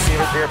out.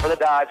 Here for the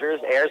Dodgers.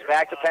 Ayers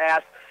back to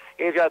pass.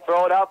 He's going to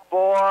throw it up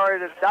for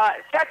the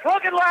Dodgers. Catch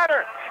looking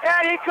ladder.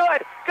 And he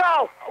could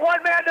go.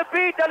 One man to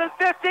beat. That is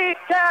 15,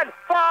 10,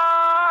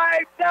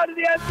 5. Down to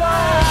the end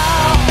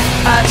zone.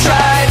 I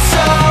tried so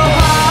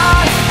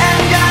hard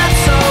and got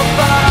so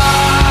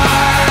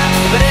far,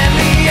 but in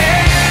the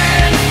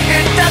end,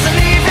 it doesn't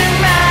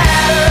even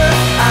matter.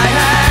 I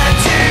had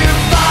to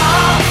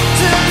fall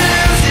to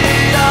lose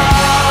it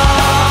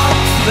all,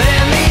 but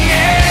in the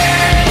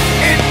end,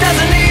 it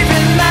doesn't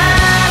even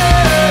matter.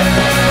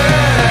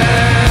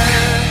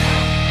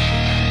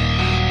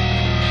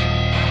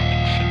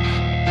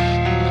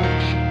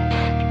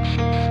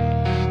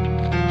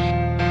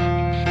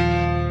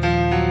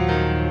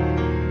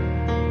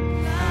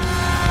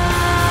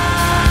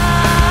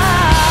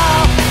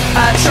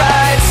 I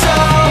tried so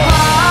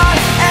hard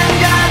and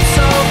got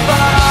so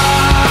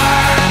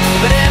far,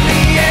 but in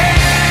the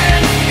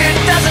end, it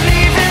doesn't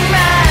even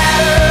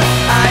matter.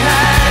 I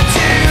had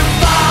to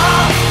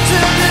fall to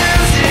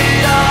lose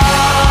it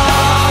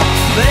all,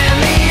 but in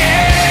the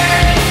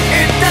end,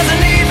 it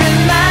doesn't even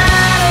matter.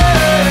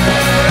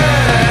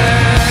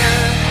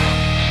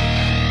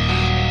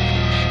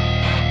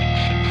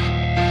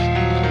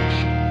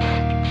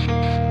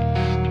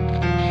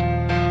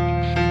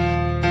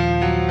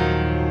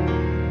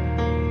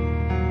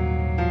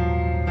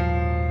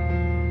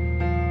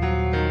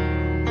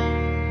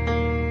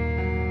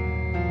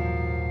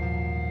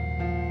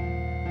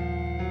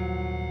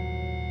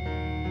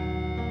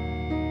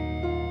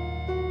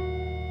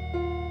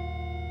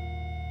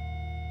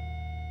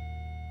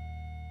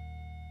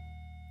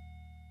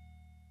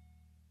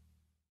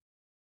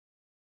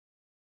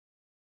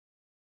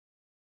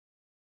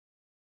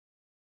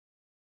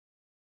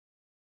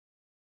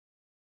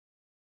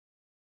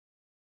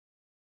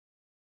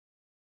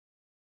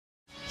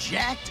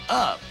 Jacked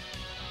Up.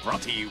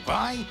 Brought to you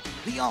by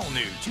the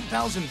all-new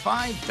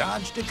 2005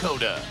 Dodge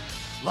Dakota.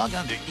 Log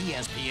on to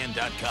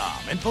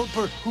ESPN.com and vote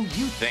for who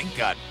you think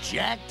got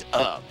jacked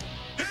up.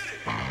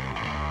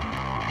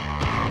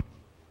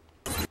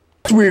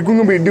 This week we're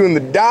gonna be doing the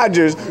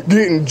Dodgers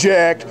getting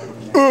jacked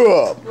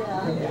up.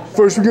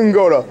 First we're gonna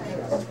go to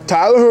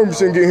Tyler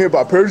Hermanson getting hit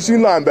by Percy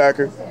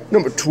linebacker,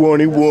 number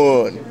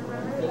 21.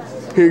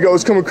 Here he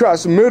goes, coming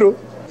across the middle.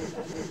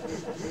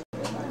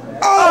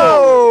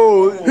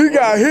 Oh! He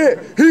got hit.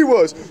 He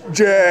was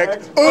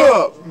jacked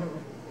up.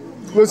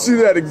 Let's see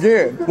that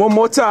again. One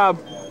more time.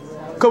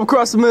 Come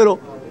across the middle.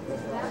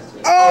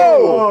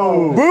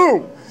 Oh!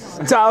 Boom!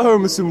 Tyler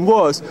Hermanson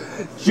was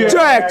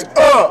Jacked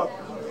up.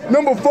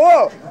 Number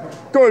 4,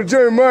 going to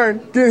Jerry Murray,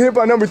 getting hit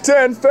by number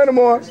 10,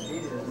 Fenimore.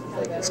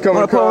 It's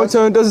coming across.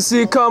 Turn, doesn't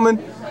see it coming.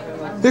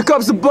 Here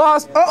comes the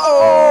boss.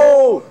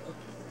 Uh-oh!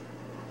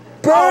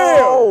 Bam!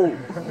 Oh.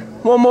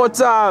 One more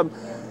time.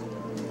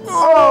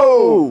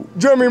 Oh!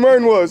 Jeremy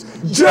Murray was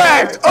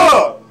jacked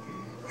up.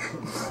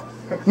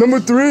 Number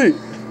 3,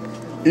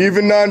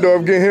 Even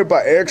Nandorf getting hit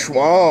by X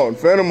Schwan,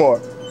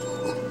 Fenimore.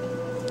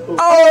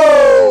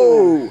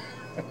 Oh!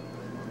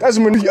 That's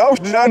when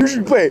you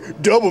should play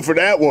double for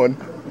that one.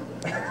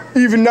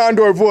 Even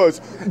Nandorf was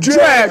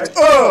jacked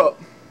up.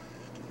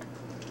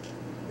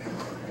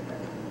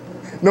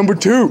 Number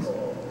 2,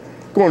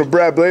 going to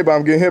Brad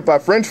Blabaum getting hit by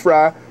French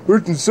Fry,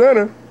 Houston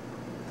Center.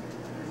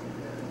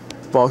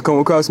 Ball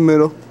coming across the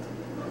middle.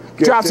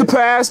 Drops a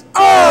pass.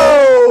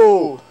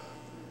 Oh!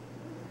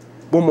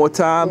 One more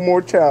time. One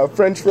more time.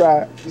 French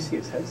Fry.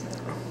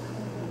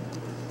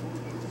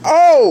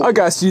 Oh! I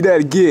gotta see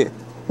that again.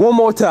 One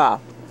more time.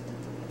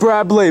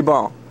 Brad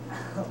Blabaum.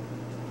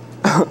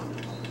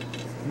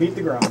 Meet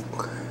the ground.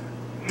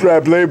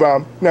 Brad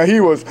Blabaum. Now he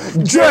was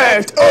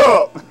jacked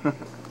up.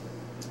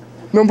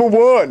 Number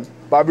 1,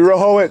 Bobby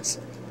Rohowitz.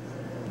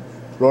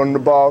 Running the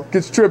ball.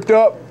 Gets tripped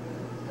up.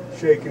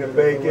 Shaking and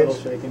bacon.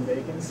 Shaking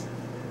bacons.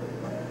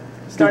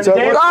 Starting to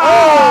dance.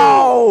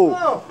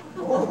 Oh!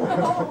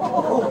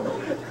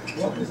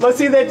 Let's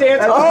see that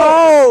dance.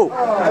 Oh!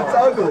 That's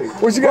ugly.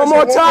 What you got? One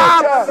more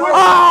time.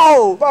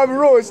 Oh! Bobby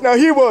Rohowitz. Now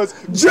he was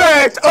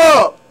jacked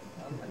up.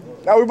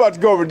 Now we about to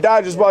go over to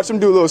Dodgers, watch them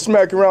do a little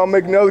smack around,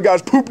 making the other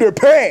guys poop their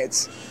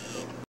pants.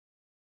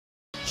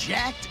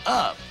 Jacked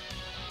Up.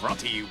 Brought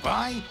to you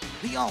by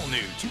the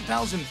all-new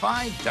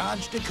 2005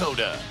 Dodge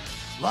Dakota.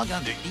 Log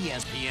on to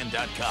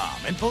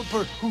ESPN.com and vote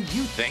for who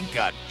you think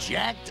got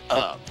jacked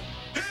up.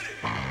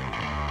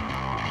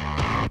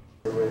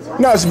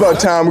 Now it's about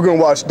time we're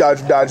gonna watch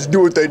Dodgers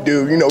do what they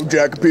do. You know,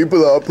 jacking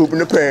people up, pooping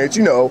their pants.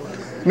 You know,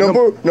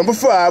 number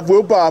 5,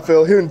 Will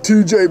Barfield hitting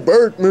T.J.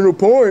 Burke middle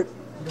point,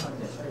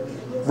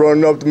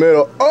 running up the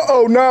middle.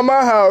 Uh-oh, not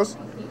my house.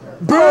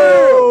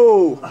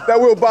 Boom! That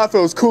Will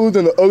Barfield's cooler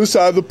than the other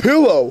side of the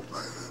pillow.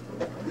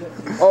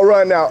 All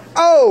right now,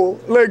 oh,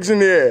 legs in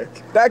the air.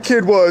 That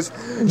kid was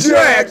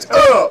jacked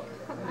up.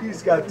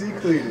 He's got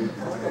decleated.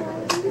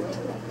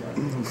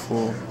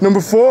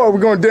 Number 4, we're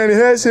going Danny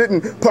Hess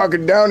hitting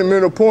pocket down in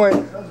middle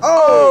point.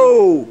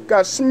 Oh!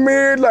 Got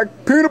smeared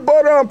like peanut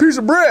butter on a piece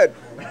of bread.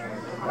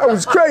 That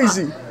was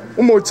crazy.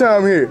 One more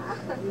time here.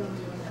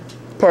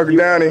 Parker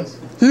Downey.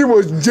 He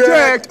was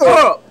jacked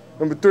up.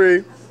 Number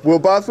 3, Will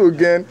Bothell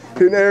again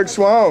hitting Eric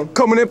Swan.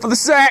 Coming in for the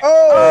sack.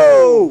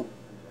 Oh!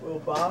 Will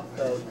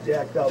Bothell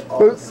jacked up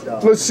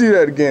all-star. Let's see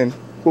that again.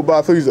 Will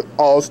Bothell, he's an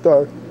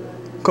all-star.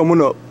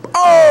 Coming up.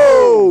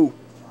 Oh!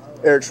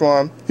 Eric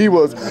Swan, he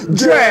was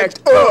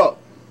jacked up.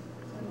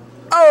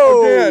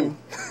 Oh! Again.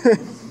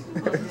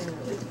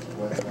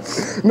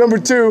 Number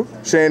 2,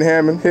 Shane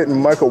Hammond hitting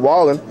Michael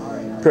Wallen.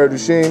 Prayer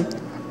Sheen.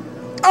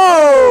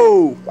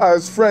 Oh!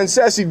 His friend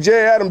Sassy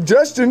J. Adam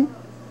Justin.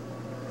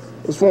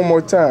 Let's one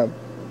more time.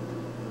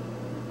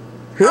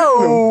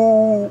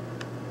 Oh!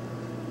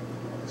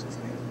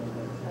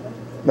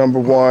 Number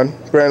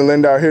 1, Brandon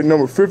Lindau hitting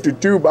number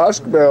 52,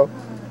 basketball.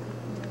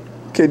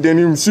 Kid didn't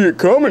even see it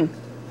coming.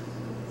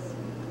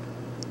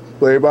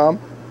 Play bomb.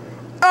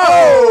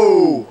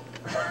 Oh!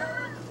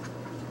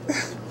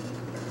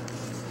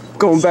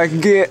 Going back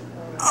again.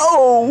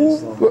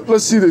 Oh!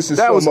 Let's see this in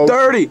That was slow motion.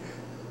 dirty.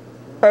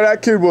 And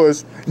that kid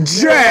was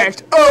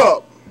jacked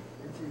up.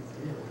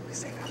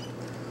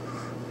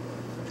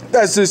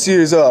 That's this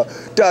year's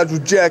Dodge was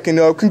jacking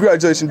up.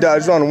 Congratulations,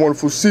 Dodge, on a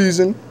wonderful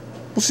season.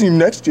 We'll see you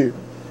next year.